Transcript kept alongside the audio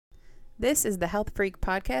This is the Health Freak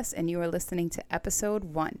Podcast, and you are listening to episode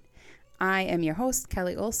 1. I am your host,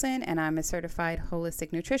 Kelly Olson, and I'm a certified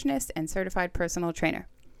holistic nutritionist and certified personal trainer.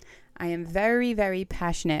 I am very, very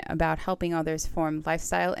passionate about helping others form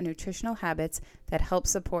lifestyle and nutritional habits that help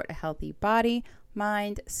support a healthy body,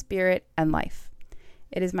 mind, spirit, and life.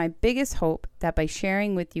 It is my biggest hope that by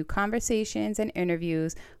sharing with you conversations and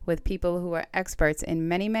interviews with people who are experts in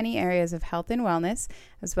many, many areas of health and wellness,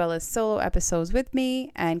 as well as solo episodes with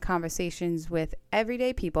me and conversations with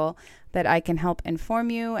everyday people, that I can help inform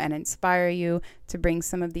you and inspire you to bring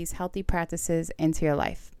some of these healthy practices into your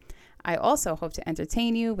life. I also hope to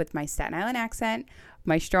entertain you with my Staten Island accent,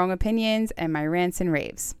 my strong opinions, and my rants and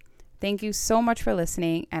raves. Thank you so much for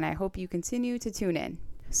listening, and I hope you continue to tune in.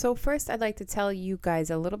 So first, I'd like to tell you guys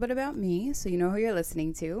a little bit about me so you know who you're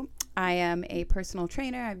listening to. I am a personal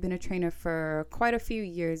trainer. I've been a trainer for quite a few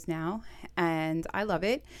years now, and I love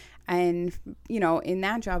it. And, you know, in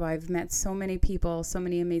that job, I've met so many people, so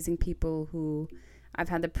many amazing people who I've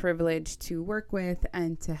had the privilege to work with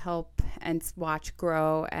and to help and watch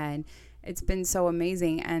grow. And it's been so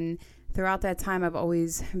amazing. And throughout that time, I've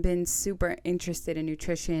always been super interested in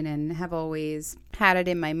nutrition and have always had it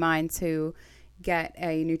in my mind to get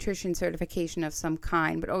a nutrition certification of some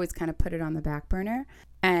kind, but always kind of put it on the back burner.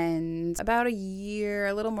 And about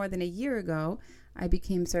a little more than a year ago, I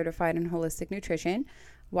became certified in holistic nutrition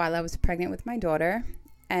while I was pregnant with my daughter.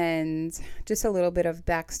 And just a little bit of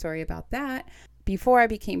backstory about that. Before I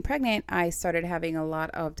became pregnant, I started having a lot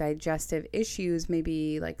of digestive issues,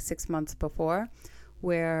 maybe like 6 months before,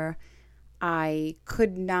 where I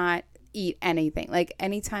could not eat anything. Like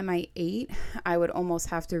anytime I ate, I would almost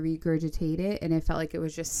have to regurgitate it, and it felt like it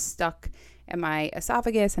was just stuck in my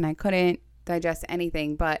esophagus and I couldn't digest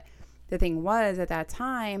anything. But the thing was, at that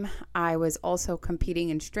time, I was also competing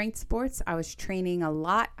in strength sports. I was training a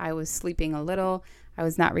lot. I was sleeping a little. I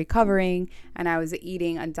was not recovering, and I was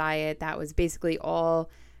eating a diet that was basically all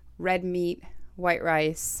red meat, white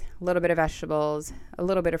rice, a little bit of vegetables, a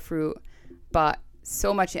little bit of fruit, but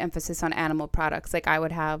so much emphasis on animal products. Like I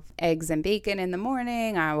would have eggs and bacon in the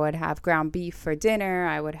morning. I would have ground beef for dinner.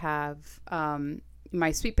 I would have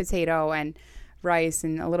my sweet potato and rice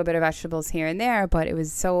and a little bit of vegetables here and there. But it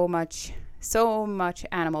was so much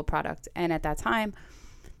animal product. And at that time,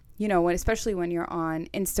 you know, especially when you're on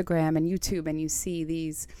Instagram and YouTube and you see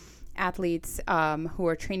these athletes who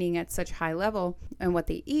are training at such high level and what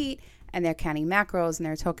they eat, and they're counting macros and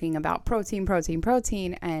they're talking about protein.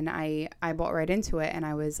 And I bought right into it, and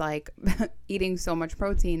I was like eating so much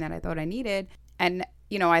protein that I thought I needed. And,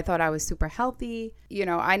 you know, I thought I was super healthy. You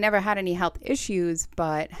know, I never had any health issues,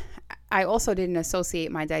 but I also didn't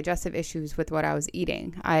associate my digestive issues with what I was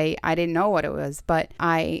eating. I didn't know what it was, but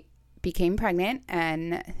I became pregnant,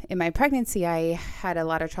 and in my pregnancy, I had a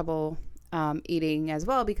lot of trouble eating as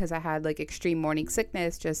well, because I had like extreme morning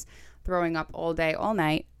sickness, just throwing up all day, all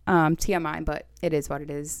night. TMI, but it is what it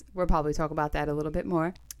is. We'll probably talk about that a little bit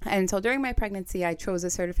more. And so during my pregnancy, I chose a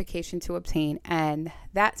certification to obtain, and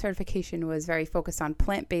that certification was very focused on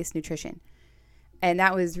plant-based nutrition. And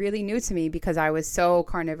that was really new to me because I was so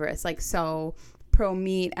carnivorous, like so pro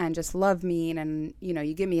meat and just love meat. And, you know,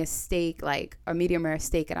 you give me a steak, like a medium rare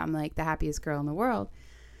steak, and I'm like the happiest girl in the world.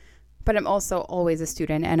 But I'm also always a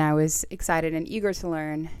student, and I was excited and eager to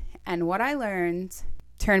learn. And what I learned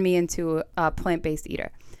turned me into a plant-based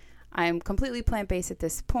eater. I'm completely plant-based at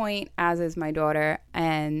this point, as is my daughter,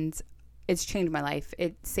 and it's changed my life.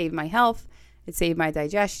 It saved my health. It saved my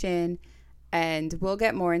digestion. And we'll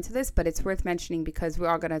get more into this, but it's worth mentioning because we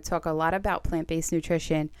are going to talk a lot about plant-based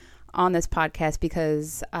nutrition on this podcast,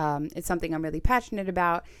 because it's something I'm really passionate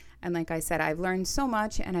about. And like I said, I've learned so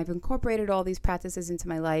much, and I've incorporated all these practices into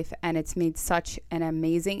my life, and it's made such an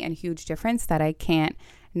amazing and huge difference that I can't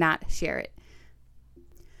not share it.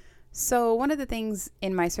 So one of the things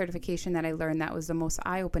in my certification that I learned that was the most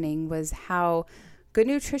eye-opening was how good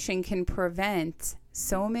nutrition can prevent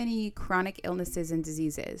so many chronic illnesses and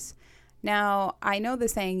diseases. Now, I know the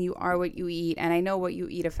saying, you are what you eat, and I know what you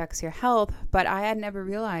eat affects your health, but I had never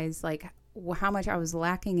realized like how much I was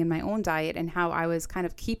lacking in my own diet and how I was kind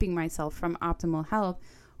of keeping myself from optimal health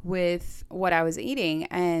with what I was eating.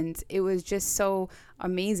 And it was just so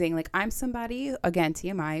amazing. Like I'm somebody, again,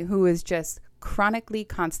 TMI, who is just chronically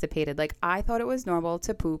constipated. Like I thought it was normal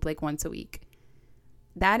to poop like once a week.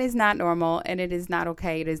 That is not normal, and it is not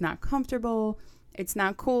okay. It is not comfortable. It's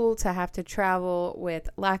not cool to have to travel with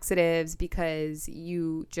laxatives because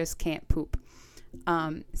you just can't poop.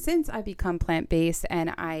 Since I've become plant-based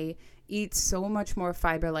and I eat so much more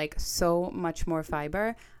fiber,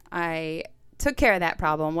 I took care of that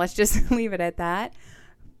problem. Let's just leave it at that.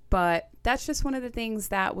 But that's just one of the things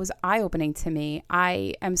that was eye-opening to me.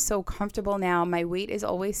 I am so comfortable now. My weight is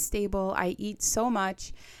always stable. I eat so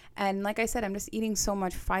much. And like I said, I'm just eating so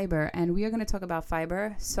much fiber. And we are going to talk about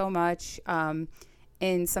fiber so much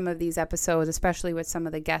in some of these episodes, especially with some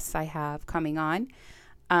of the guests I have coming on.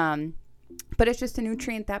 But it's just a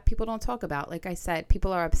nutrient that people don't talk about. Like I said,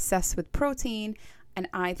 people are obsessed with protein. And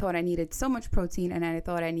I thought I needed so much protein, and I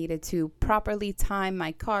thought I needed to properly time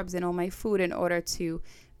my carbs and all my food in order to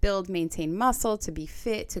build, maintain muscle, to be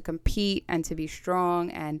fit, to compete, and to be strong,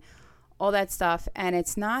 and all that stuff. And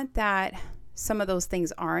it's not that some of those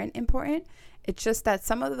things aren't important. It's just that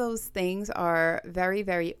some of those things are very,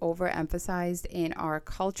 very overemphasized in our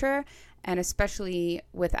culture, and especially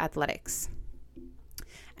with athletics.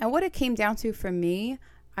 And what it came down to for me,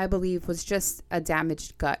 I believe, was just a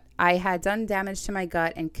damaged gut. I had done damage to my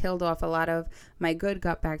gut and killed off a lot of my good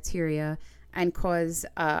gut bacteria and caused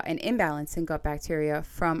an imbalance in gut bacteria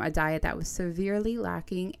from a diet that was severely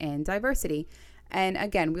lacking in diversity. And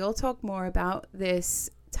again, we'll talk more about this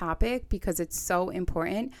topic because it's so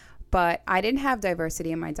important, but I didn't have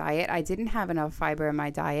diversity in my diet. I didn't have enough fiber in my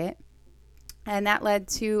diet. And that led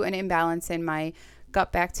to an imbalance in my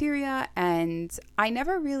gut bacteria, and I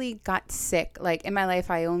never really got sick. Like in my life,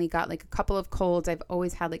 I only got like a couple of colds. I've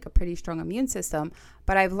always had like a pretty strong immune system,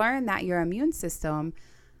 but I've learned that your immune system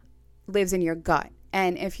lives in your gut.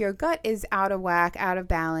 And if your gut is out of whack, out of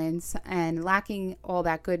balance, and lacking all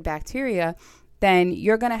that good bacteria, then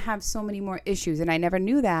you're going to have so many more issues. And I never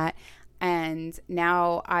knew that. And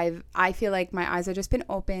now I feel like my eyes have just been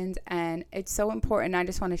opened, and it's so important. I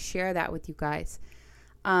just want to share that with you guys.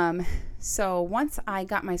 So once I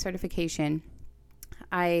got my certification,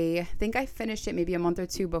 I think I finished it maybe a month or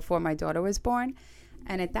two before my daughter was born.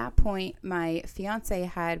 And at that point, my fiance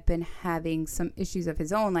had been having some issues of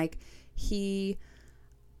his own. Like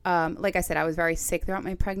like I said, I was very sick throughout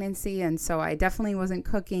my pregnancy. And so I definitely wasn't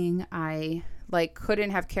cooking. I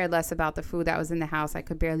couldn't have cared less about the food that was in the house. I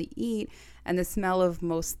could barely eat. And the smell of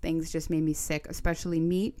most things just made me sick, especially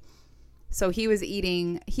meat. So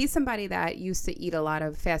he's somebody that used to eat a lot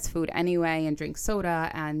of fast food anyway and drink soda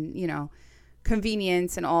and,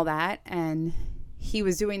 convenience and all that. And he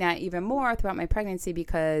was doing that even more throughout my pregnancy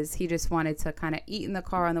because he just wanted to kind of eat in the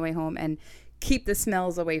car on the way home and keep the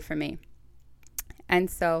smells away from me. And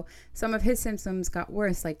so some of his symptoms got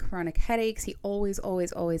worse, like chronic headaches. He always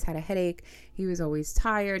had a headache. He was always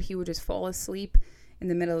tired. He would just fall asleep in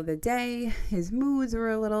the middle of the day. His moods were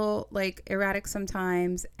a little erratic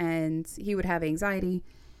sometimes, and he would have anxiety.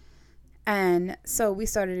 And so we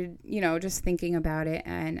started, just thinking about it.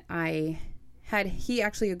 And he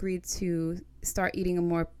actually agreed to start eating a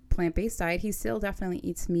more plant-based diet. He still definitely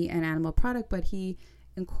eats meat and animal product, but he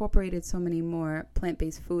incorporated so many more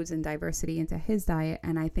plant-based foods and diversity into his diet.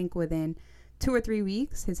 And I think within 2 or 3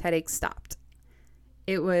 weeks, his headache stopped.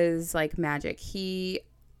 It was like magic.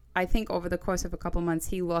 I think over the course of a couple months,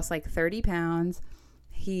 he lost 30 pounds.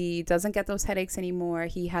 He doesn't get those headaches anymore.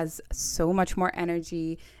 He has so much more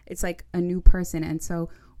energy. It's like a new person. And so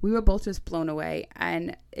we were both just blown away.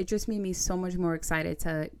 And it just made me so much more excited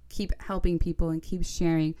to keep helping people and keep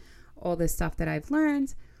sharing all this stuff that I've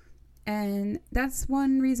learned. And that's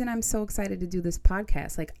one reason I'm so excited to do this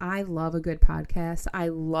podcast. I love a good podcast. I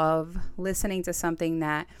love listening to something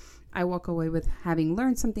that I walk away with having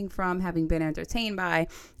learned something from, having been entertained by,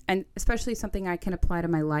 and especially something I can apply to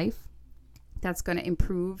my life that's going to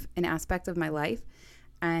improve an aspect of my life.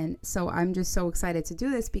 And so I'm just so excited to do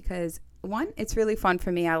this because, one, it's really fun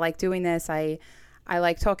for me. I like doing this. I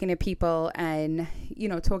like talking to people and,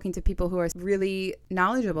 talking to people who are really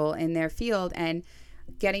knowledgeable in their field and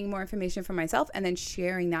getting more information for myself and then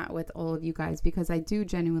sharing that with all of you guys because I do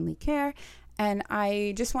genuinely care. And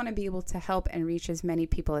I just want to be able to help and reach as many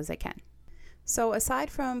people as I can. So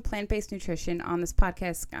aside from plant-based nutrition on this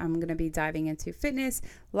podcast, I'm going to be diving into fitness,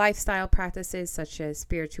 lifestyle practices such as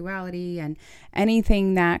spirituality and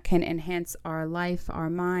anything that can enhance our life, our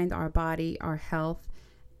mind, our body, our health.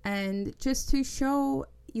 And just to show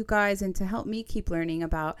you guys and to help me keep learning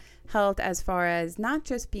about health as far as not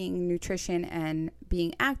just being nutrition and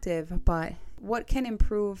being active, but what can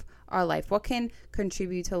improve our life, what can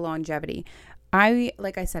contribute to longevity.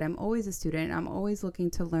 Like I said, I'm always a student. I'm always looking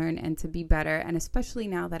to learn and to be better. And especially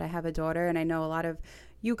now that I have a daughter, and I know a lot of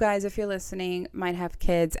you guys, if you're listening, might have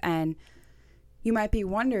kids, and you might be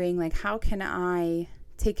wondering, how can I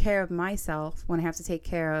take care of myself when I have to take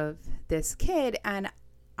care of this kid? And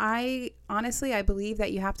I believe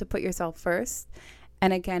that you have to put yourself first.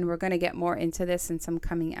 And again, we're going to get more into this in some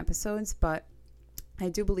coming episodes, but I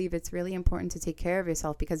do believe it's really important to take care of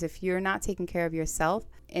yourself because if you're not taking care of yourself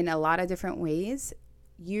in a lot of different ways,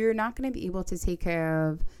 you're not going to be able to take care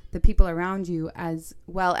of the people around you as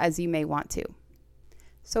well as you may want to.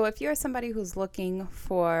 So if you're somebody who's looking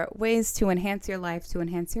for ways to enhance your life, to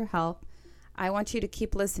enhance your health, I want you to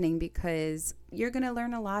keep listening because you're going to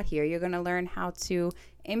learn a lot here. You're going to learn how to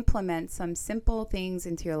implement some simple things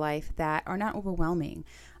into your life that are not overwhelming.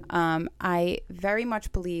 I very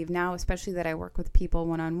much believe now, especially that I work with people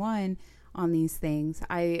one-on-one on these things,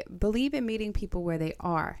 I believe in meeting people where they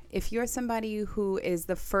are. If you're somebody who is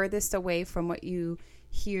the furthest away from what you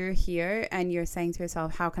hear here and you're saying to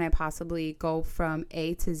yourself, how can I possibly go from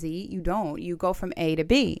A to Z? You don't. You go from A to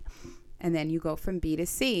B and then you go from B to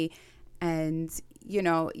C. And,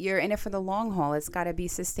 you're in it for the long haul. It's got to be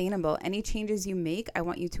sustainable. Any changes you make, I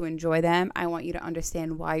want you to enjoy them. I want you to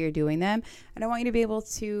understand why you're doing them. And I want you to be able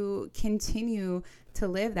to continue to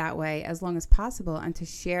live that way as long as possible and to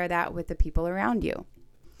share that with the people around you.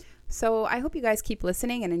 So I hope you guys keep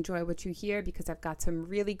listening and enjoy what you hear because I've got some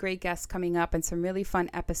really great guests coming up and some really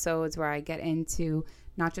fun episodes where I get into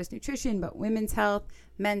not just nutrition, but women's health,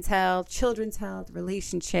 men's health, children's health,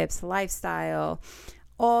 relationships, lifestyle,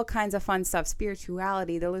 all kinds of fun stuff,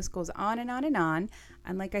 spirituality, the list goes on and on and on.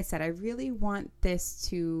 And like I said, I really want this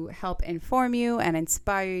to help inform you and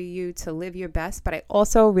inspire you to live your best, but I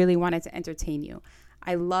also really wanted to entertain you.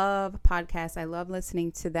 I love podcasts. I love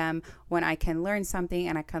listening to them when I can learn something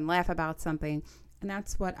and I can laugh about something. And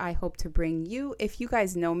that's what I hope to bring you. If you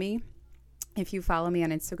guys know me, if you follow me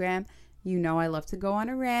on Instagram, I love to go on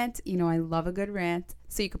a rant. I love a good rant.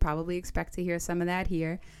 So you could probably expect to hear some of that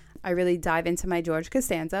here. I really dive into my George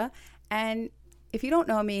Costanza. And if you don't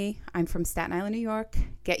know me, I'm from Staten Island, New York.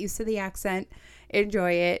 Get used to the accent.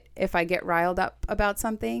 Enjoy it. If I get riled up about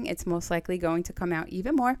something, it's most likely going to come out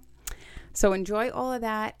even more. So enjoy all of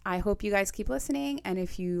that. I hope you guys keep listening. And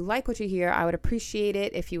if you like what you hear, I would appreciate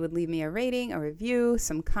it if you would leave me a rating, a review,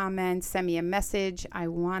 some comments, send me a message. I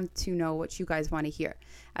want to know what you guys want to hear.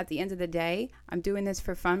 At the end of the day, I'm doing this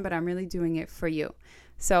for fun, but I'm really doing it for you.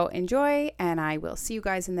 So enjoy, and I will see you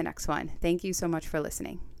guys in the next one. Thank you so much for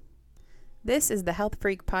listening. This is the Health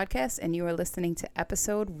Freak Podcast, and you are listening to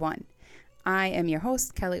episode 1. I am your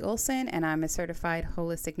host, Kelly Olson, and I'm a certified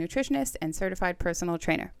holistic nutritionist and certified personal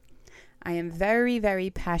trainer. I am very,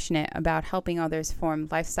 very passionate about helping others form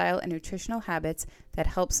lifestyle and nutritional habits that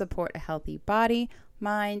help support a healthy body,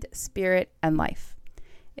 mind, spirit, and life.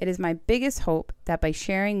 It is my biggest hope that by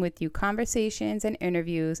sharing with you conversations and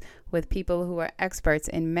interviews with people who are experts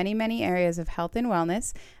in many, many areas of health and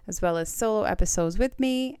wellness, as well as solo episodes with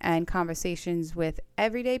me and conversations with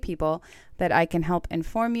everyday people, that I can help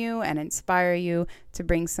inform you and inspire you to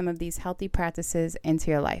bring some of these healthy practices into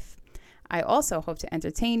your life. I also hope to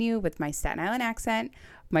entertain you with my Staten Island accent,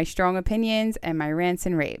 my strong opinions, and my rants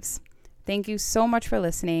and raves. Thank you so much for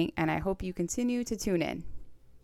listening, and I hope you continue to tune in.